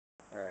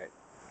Alright,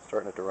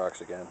 starting at the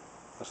rocks again.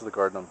 This is the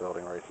garden I'm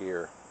building right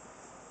here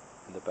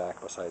in the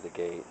back beside the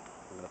gate.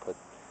 I'm going to put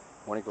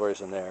morning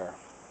glories in there,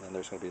 and then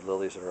there's going to be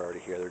lilies that are already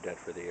here. They're dead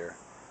for the year.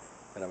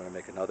 And I'm going to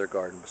make another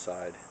garden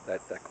beside.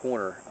 That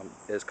corner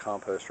is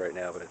compost right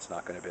now, but it's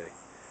not going to be.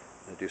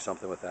 I'm going to do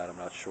something with that, I'm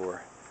not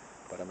sure.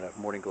 But I'm going to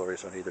have morning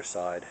glories on either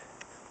side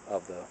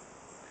of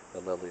the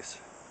lilies.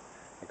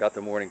 I've got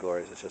the morning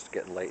glories, it's just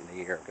getting late in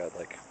the year. I've got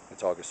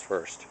it's August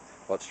 1st.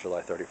 Well, it's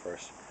July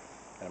 31st.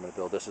 And I'm going to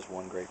build this as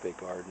one great big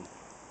garden.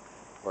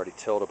 I've already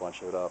tilled a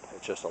bunch of it up.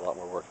 It's just a lot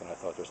more work than I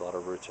thought. There's a lot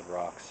of roots and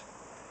rocks.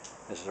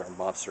 This is our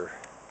monster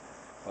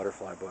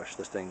butterfly bush.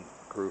 This thing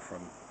grew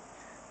from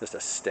just a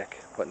stick,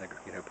 put in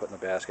the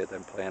basket,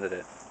 then planted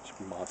it. It's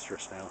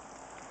monstrous now.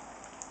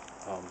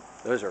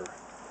 Those are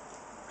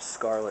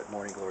scarlet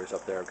morning glories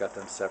up there. I've got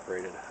them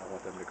separated. I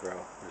want them to grow.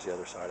 There's the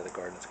other side of the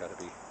garden that's got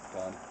to be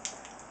done.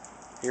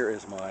 Here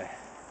is my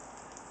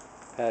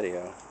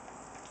patio.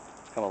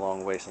 It's come a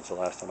long way since the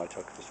last time I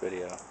took this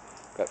video.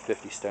 I've got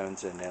 50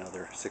 stones in now.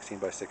 They're 16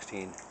 by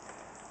 16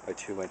 by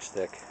 2 inch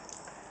thick.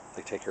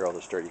 They take care of all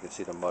this dirt. You can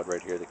see the mud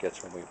right here that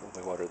gets when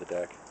we water the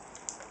deck.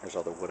 There's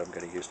all the wood I'm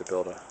going to use to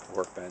build a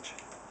workbench.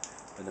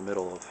 In the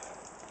middle of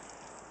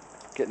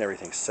getting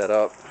everything set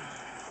up.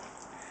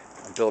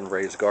 I'm building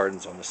raised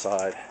gardens on the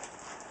side.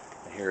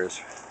 And here's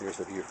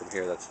the view from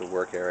here. That's the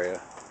work area.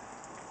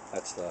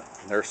 That's the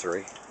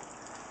nursery,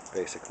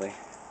 basically.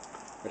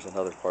 There's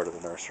another part of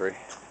the nursery.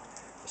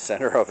 The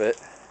center of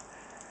it.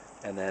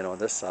 And then on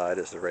this side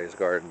is the raised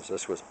gardens.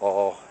 This is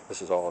all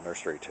a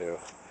nursery too.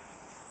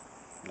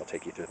 I'll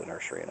take you through the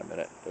nursery in a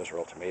minute. Those are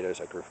all tomatoes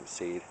I grew from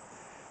seed.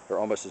 They're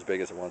almost as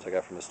big as the ones I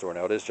got from the store.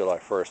 Now it is July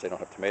 1st. They don't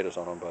have tomatoes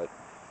on them, but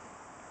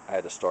I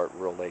had to start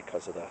real late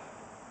because of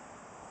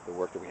the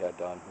work that we had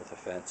done with the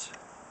fence.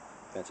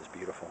 The fence is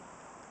beautiful.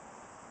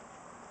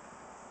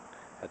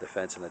 Had the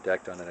fence and the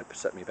deck done, and it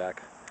set me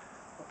back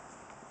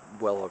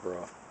well over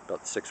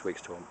about 6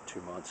 weeks to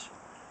 2 months.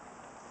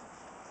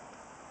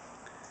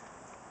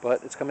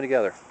 But it's coming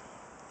together.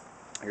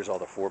 Here's all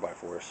the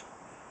 4x4s.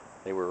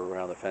 They were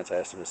around the fence. I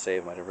asked them to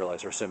save them. I didn't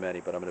realize there were so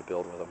many, but I'm going to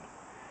build with them.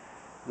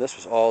 This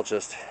was all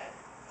just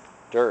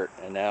dirt,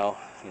 and now,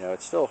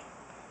 it's still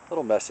a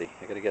little messy.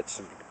 I got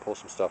to pull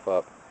some stuff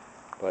up,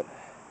 but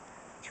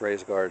it's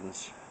raised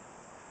gardens,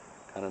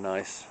 kind of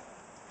nice.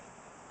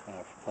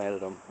 I've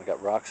planted them. I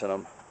got rocks in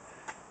them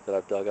that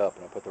I've dug up,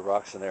 and I put the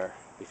rocks in there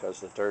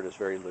because the dirt is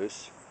very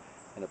loose,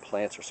 and the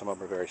plants some of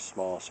them are very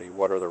small. So you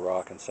water the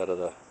rock instead of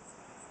the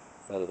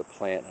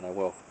plant,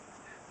 and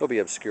they'll be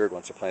obscured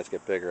once the plants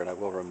get bigger, and I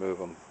will remove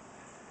them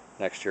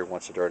next year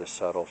once the dirt is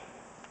settled.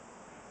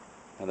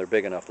 And they're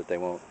big enough that I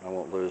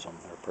won't lose them.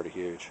 They're pretty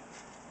huge.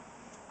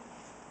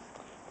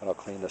 But I'll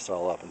clean this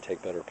all up and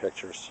take better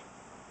pictures.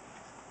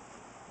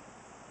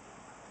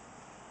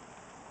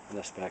 And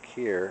this back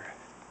here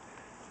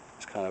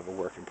is kind of a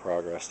work in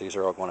progress. These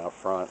are all going out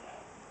front.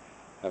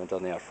 Haven't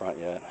done the out front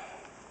yet.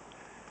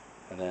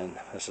 And then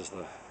this is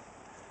the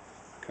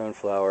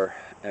coneflower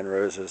and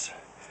roses.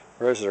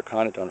 Roses are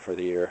kind of done for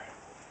the year.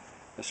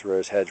 This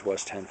rose hedge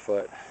was 10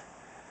 foot.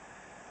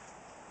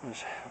 It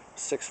was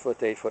 6 foot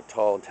to 8 foot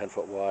tall and 10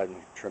 foot wide, and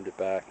we trimmed it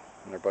back.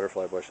 And our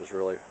butterfly bush has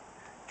really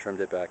trimmed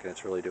it back, and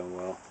it's really doing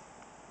well.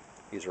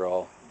 These are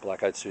all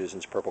black-eyed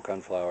Susans, purple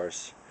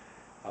coneflowers,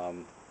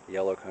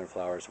 yellow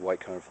coneflowers,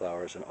 white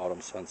coneflowers, and autumn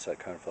sunset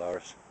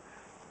coneflowers.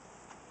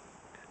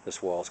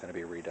 This wall is going to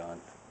be redone.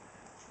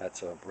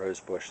 That's a rose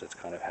bush that's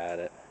kind of had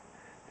it.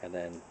 And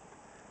then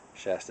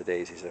Shasta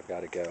daisies that have got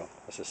to go.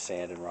 This is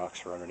sand and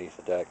rocks for underneath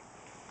the deck.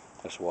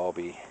 This will all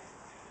be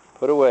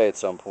put away at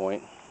some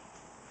point.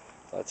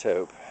 Let's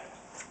hope.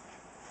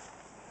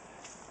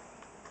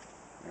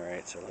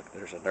 Alright, so look,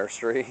 there's a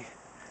nursery.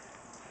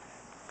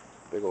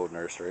 Big old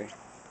nursery.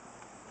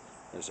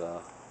 There's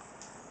a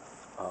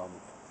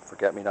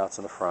forget-me-nots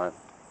in the front.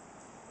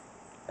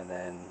 And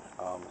then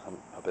some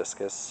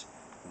hibiscus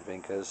and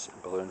vincas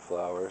and balloon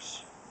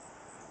flowers.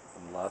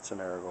 And lots of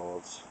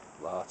marigolds.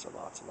 Lots and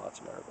lots and lots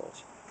of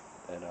marigolds.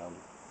 And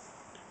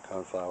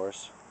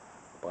coneflowers.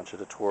 A bunch of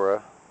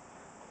datura.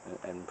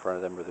 And in front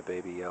of them are the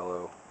baby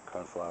yellow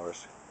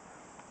coneflowers.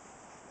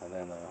 And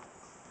then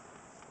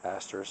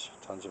asters,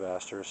 tons of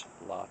asters,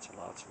 lots and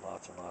lots and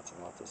lots and lots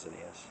and lots of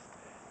zinnias,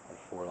 and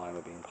 4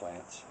 lima bean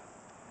plants.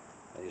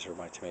 And these are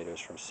my tomatoes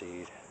from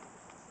seed.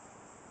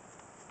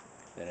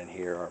 And in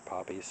here are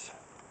poppies,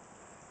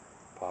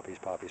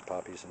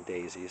 poppies, and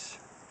daisies,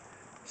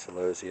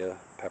 celosia,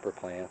 pepper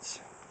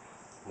plants,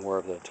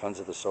 tons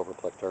of the silver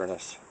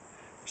plecternus,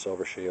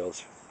 silver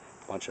shields,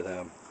 a bunch of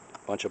them,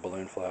 a bunch of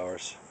balloon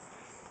flowers.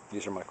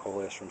 These are my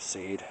coleus from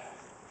seed.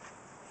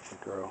 They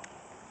grow.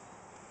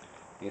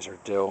 These are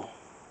dill.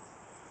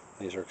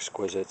 These are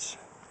exquisites.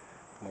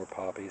 More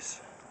poppies.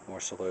 More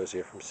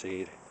celosia from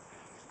seed.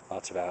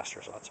 Lots of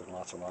asters. Lots and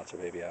lots and lots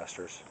of baby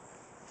asters.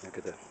 Look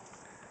at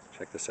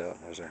check this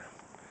out. There's our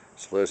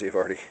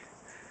celosia.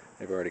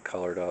 They've already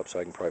colored up, so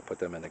I can probably put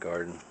them in the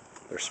garden.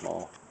 They're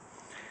small.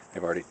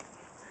 They've already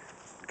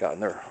gotten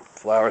their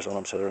flowers on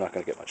them, so they're not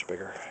going to get much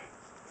bigger.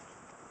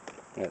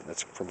 And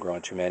that's from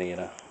growing too many in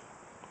a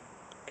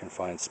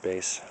confined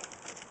space.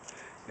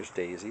 There's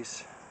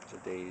daisies.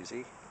 There's a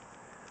daisy.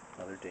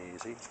 Another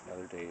daisy.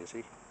 Another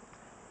daisy.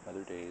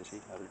 Another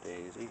daisy. Another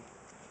daisy.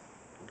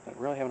 I'm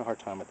really having a hard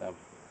time with them.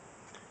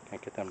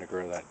 Can't get them to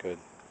grow that good.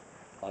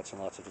 Lots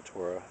and lots of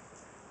datura.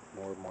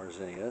 More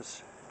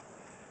zinnias.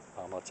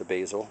 Lots of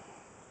basil.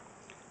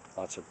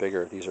 Lots of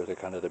bigger. These are the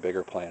kind of the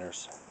bigger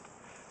planters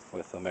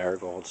with the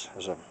marigolds.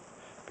 There's a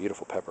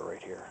beautiful pepper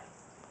right here.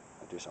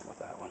 I'll do something with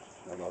that one.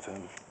 I love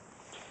him.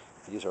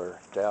 These are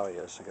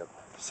dahlias. I got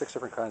 6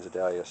 different kinds of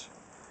dahlias.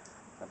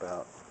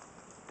 About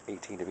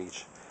 18 of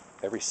each.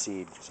 Every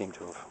seed seemed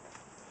to have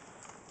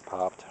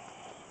popped.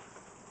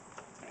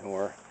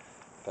 More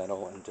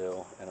fennel and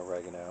dill and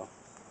oregano.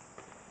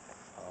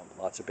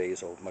 Lots of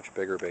basil, much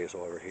bigger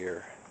basil over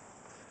here.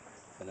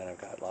 And then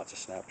I've got lots of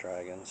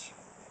snapdragons.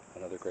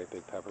 Another great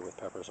big pepper with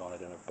peppers on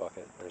it in a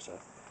bucket. There's a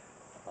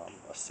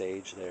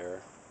sage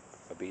there.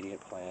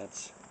 Obedient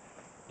plants.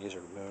 These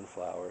are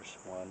moonflowers.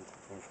 One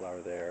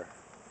moonflower there.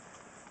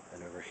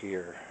 And over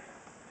here,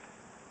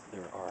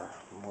 there are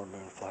more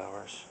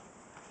moonflowers.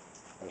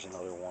 There's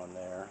another one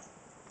there.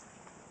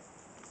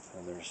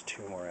 And there's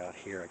 2 more out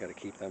here. I got to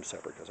keep them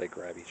separate because they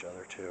grab each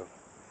other too.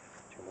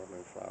 2 more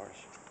moonflowers.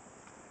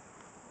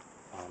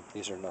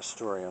 These are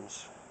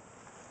nasturtiums.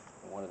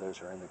 One of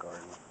those are in the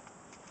garden.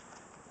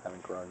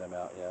 Haven't grown them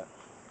out yet.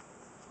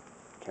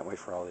 Can't wait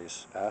for all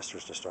these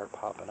asters to start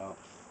popping up.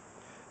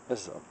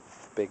 This is a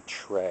big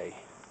tray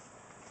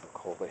of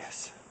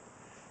coleus.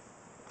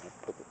 I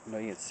put a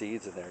million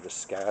seeds in there, just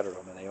scattered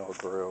them, and they all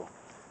grew.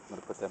 I'm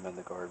going to put them in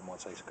the garden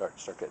once I start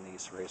getting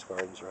these raised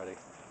gardens ready.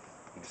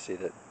 You can see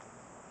that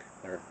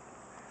I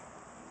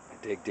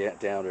dig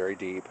down very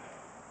deep,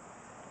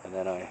 and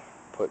then I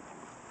put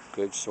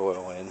good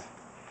soil in,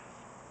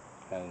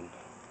 and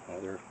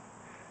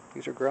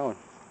these are growing.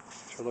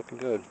 These are looking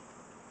good.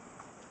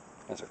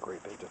 That's a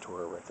great big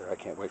datura right there. I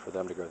can't wait for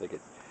them to grow. They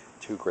get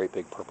 2 great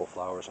big purple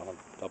flowers on them,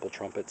 double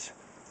trumpets.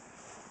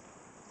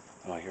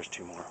 Oh, here's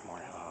 2 more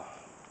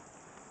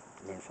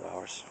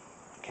moonflowers.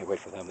 Can't wait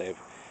for them. They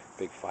have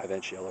big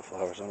 5-inch yellow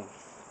flowers on them.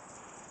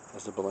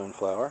 There's the balloon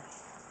flower.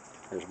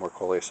 Here's more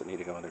coleus that need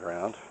to go in the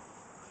ground.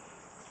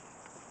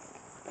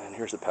 And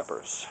here's the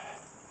peppers.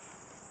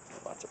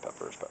 Lots of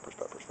peppers, peppers,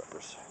 peppers,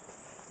 peppers.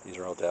 These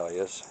are all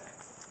dahlias.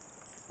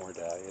 More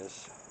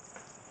dahlias.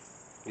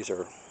 These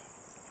are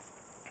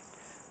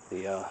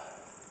the,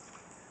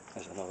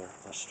 there's another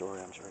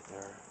nasturtiums right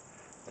there.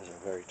 There's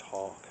a very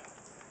tall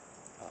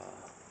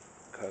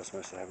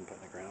cosmos that I haven't put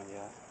in the ground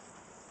yet.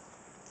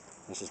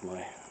 This is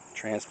my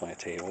transplant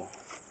table.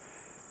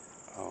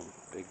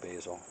 Big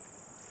basil.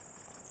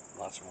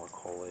 Lots of more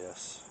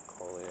coleus,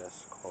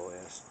 coleus,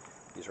 coleus.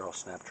 These are all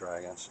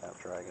snapdragons,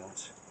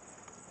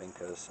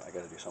 vincas. I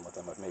got to do something with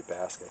them. I've made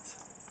baskets.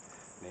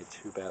 Made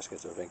 2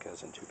 baskets of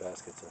vincas and 2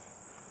 baskets of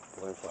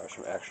balloon flowers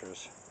from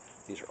extras.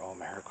 These are all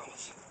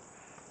marigolds.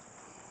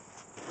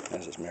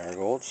 This is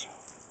marigolds.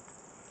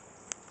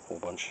 Whole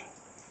bunch.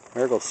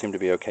 Marigolds seem to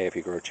be okay if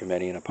you grow too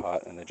many in a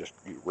pot and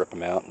you rip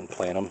them out and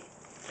plant them.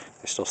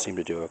 They still seem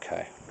to do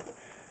okay.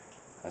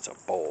 That's a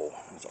bowl.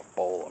 That's a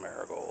bowl of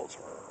marigolds.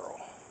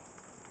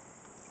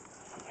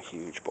 A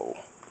huge bowl.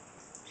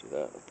 See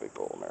that? A big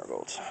bowl of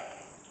marigolds.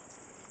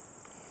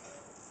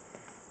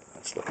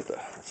 Let's look at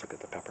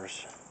the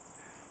peppers.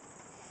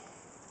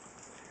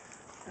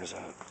 There's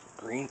a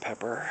green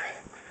pepper.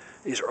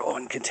 These are all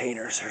in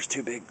containers. There's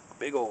 2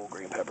 big old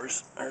green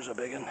peppers. There's a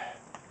big one.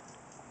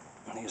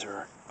 And these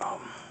are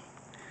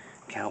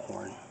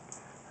cowhorn.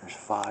 There's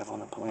 5 on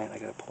the plant. I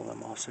gotta pull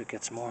them off so it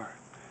gets more.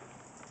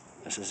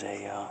 This is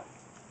a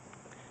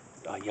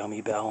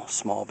yummy bell,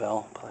 small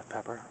bell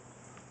pepper.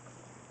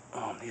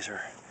 These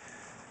are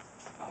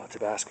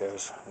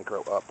Tabascos. They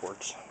grow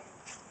upwards.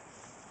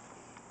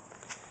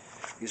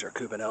 These are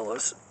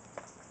cubanellas.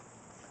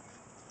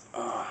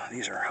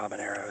 These are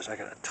habaneros. I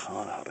got a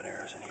ton of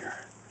habaneros in here.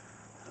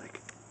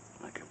 Like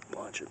a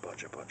bunch of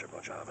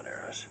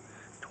habaneros.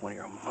 20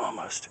 or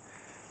almost.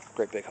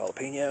 Great big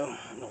jalapeno.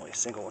 Only a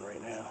single one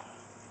right now.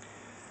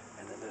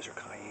 And then those are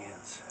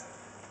cayennes.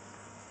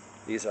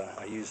 These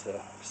I use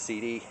the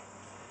CD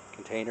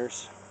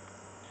containers,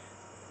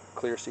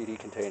 clear CD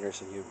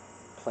containers, and you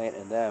plant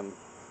in them.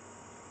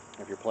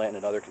 If you're planting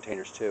in other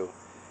containers too,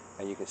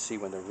 and you can see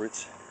when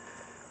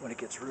it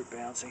gets root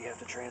bound, so you have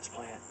to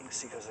transplant. You can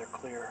see because they're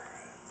clear.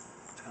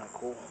 It's kind of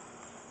cool.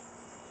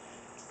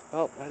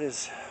 Well, that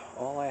is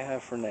all I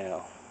have for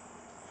now.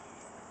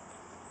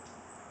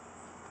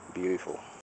 Beautiful.